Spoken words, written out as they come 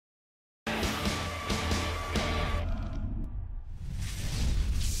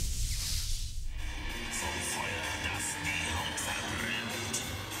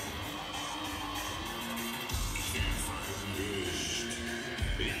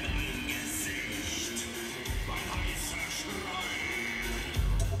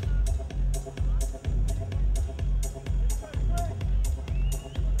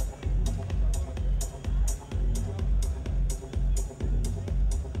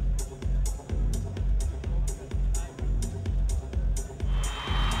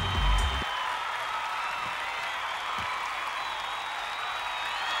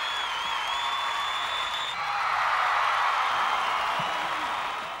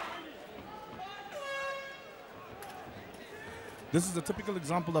This is a typical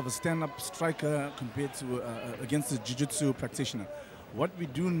example of a stand-up striker compared to against a jiu-jitsu practitioner. What we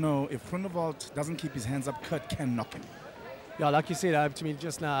do know, if Groenewald doesn't keep his hands up, Kurt can knock him. Yeah, like you said, to me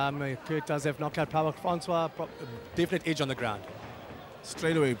just now, Kurt does have knockout power. Francois, definite edge on the ground.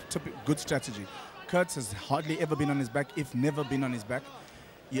 Straight away, good strategy. Kurt has hardly ever been on his back, if never been on his back.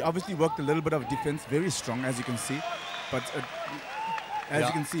 He obviously worked a little bit of defense, very strong, as you can see. But as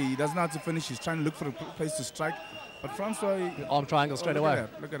you can see, he doesn't know how to finish. He's trying to look for a place to strike. But Francois... Arm triangle straight away.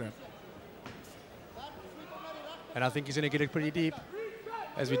 Look at that. And I think he's going to get it pretty deep.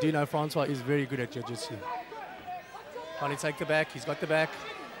 As we do know, Francois is very good at jiu-jitsu. Can't he take the back? He's got the back.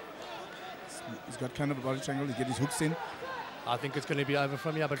 He's got kind of a body triangle. He get his hooks in. I think it's going to be over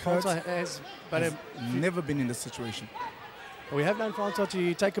from here. But Francois has never been in this situation. We have known Francois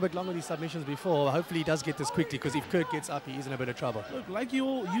to take a bit longer these submissions before. Hopefully he does get this quickly, because if Kurt gets up, he is in a bit of trouble. Look, like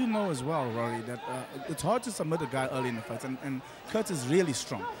you know as well, Rory, that it's hard to submit a guy early in the fight, and Kurt is really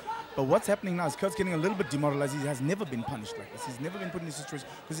strong. But what's happening now is Kurt's getting a little bit demoralized. He has never been punished like this. He's never been put in this situation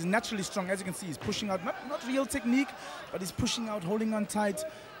because he's naturally strong. As you can see, he's pushing out, not real technique, but he's pushing out, holding on tight,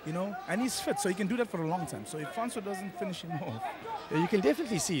 you know, and he's fit, so he can do that for a long time. So if Francois doesn't finish him off... Yeah, you can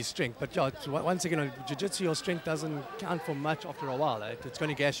definitely see his strength, but yeah, once again, on jiu-jitsu, your strength doesn't count for much after a while. It's going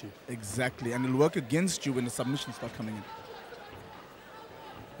to gas you. Exactly, and it'll work against you when the submissions start coming in.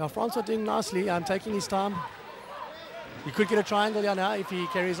 Now, Francois doing nicely. Taking his time. He could get a triangle here now if he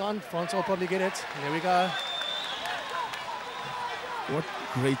carries on. Francois will probably get it. There we go. What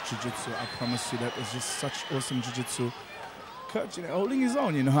great jiu-jitsu, I promise you. That is just such awesome jiu-jitsu. Kurt, you know, holding his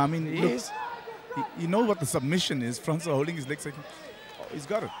own, you know. I mean, he is. You know what the submission is. Francois holding his legs. Like, oh, he's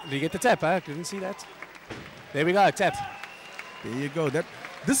got it. Did he get the tap? I didn't see that. There we go, tap. There you go.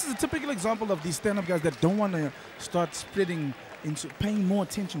 This is a typical example of these stand-up guys that don't want to start spreading into paying more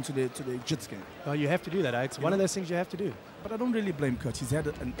attention to their jiu-jitsu game. Well, you have to do that. It's one of those things you have to do. But I don't really blame Kurt. He's had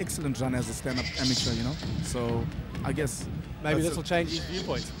an excellent run as a stand-up amateur, you know. So I guess maybe this will change his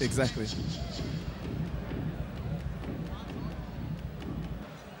viewpoint. Exactly.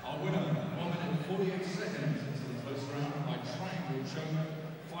 Our winner, 1 minute 48 seconds into the first round by triangle choke,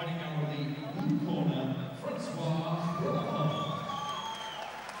 fighting out of the